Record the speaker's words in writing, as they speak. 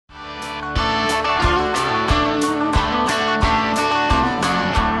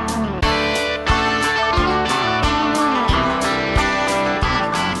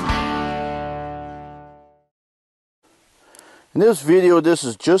In this video, this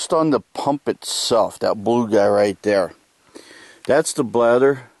is just on the pump itself, that blue guy right there. That's the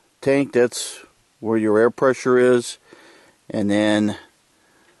bladder tank, that's where your air pressure is. And then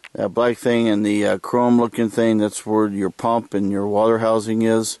that black thing and the chrome looking thing, that's where your pump and your water housing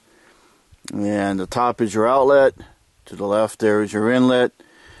is. And the top is your outlet. To the left there is your inlet.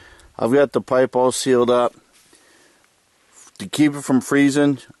 I've got the pipe all sealed up. To keep it from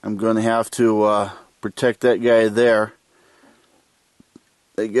freezing, I'm going to have to protect that guy there.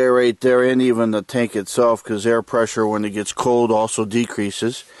 That guy right there, and even the tank itself, because air pressure when it gets cold also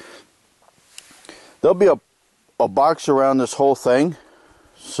decreases. There'll be a box around this whole thing,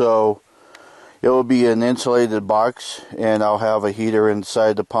 so it will be an insulated box, and I'll have a heater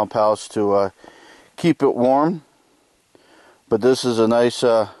inside the pump house to keep it warm. But this is a nice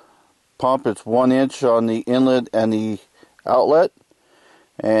pump. It's 1 inch on the inlet and the outlet,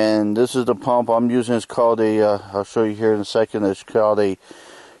 and this is the pump I'm using. It's called a I'll show you here in a second. It's called a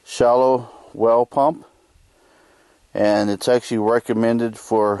shallow well pump, and it's actually recommended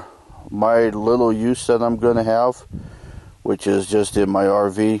for my little use that I'm going to have, which is just in my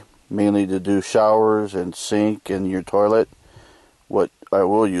RV, mainly to do showers and sink and your toilet. What I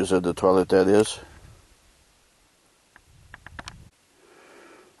will use at the toilet, that is.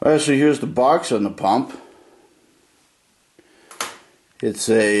 Alright, so here's the box on the pump. It's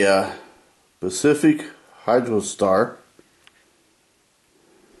a PacificHydrostar.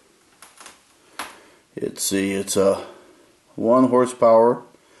 It's a 1 horsepower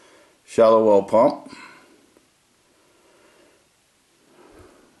shallow well pump,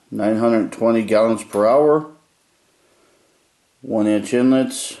 920 gallons per hour, 1 inch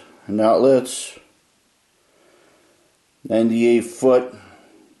inlets and outlets, 98 foot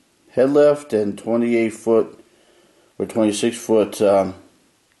head lift, and 28 foot or 26 foot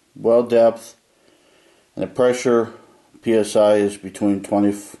well depth, and the pressure PSI is between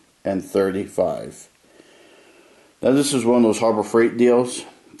 20 and 35. Now this is one of those Harbor Freight deals,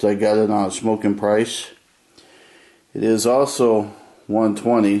 so I got it on a smoking price. It is also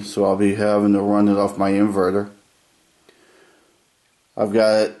 120, so I'll be having to run it off my inverter. I've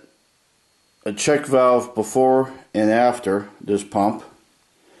got a check valve before and after this pump.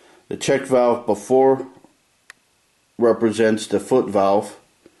 The check valve before represents the foot valve,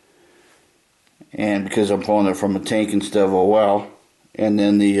 and because I'm pulling it from a tank instead of a well, and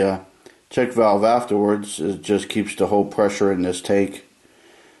then the check valve afterwards, it just keeps the whole pressure in this tank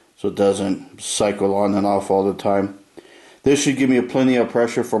so it doesn't cycle on and off all the time. This should give me plenty of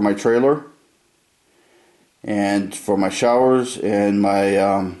pressure for my trailer and for my showers and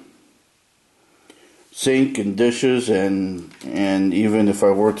my sink and dishes, and even if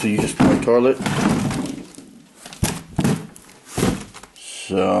I were to use my toilet.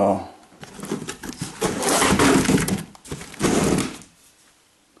 So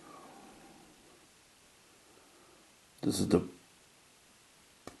this is the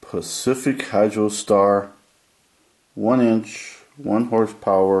PacificHydrostar 1 inch 1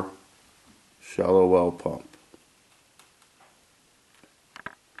 horsepower shallow well pump.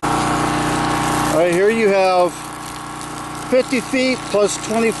 Alright, here you have 50 feet plus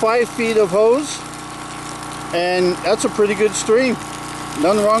 25 feet of hose, and that's a pretty good stream.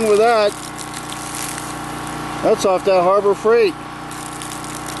 Nothing wrong with that. That's off that Harbor Freight.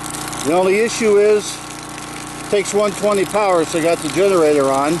 The only issue is it takes 120 power, so I got the generator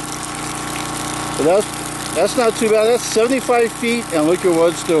on. But that's not too bad. That's 75 feet, and look at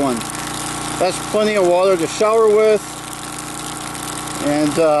what it's doing. That's plenty of water to shower with,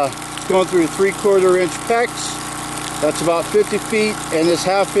 and going through 3/4 inch PEX. That's about 50 feet, and this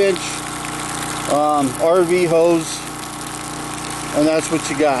 1/2 inch RV hose, and that's what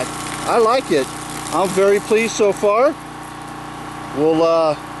you got. I like it. I'm very pleased so far.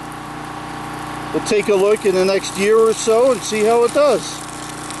 We'll take a look in the next year or so and see how it does.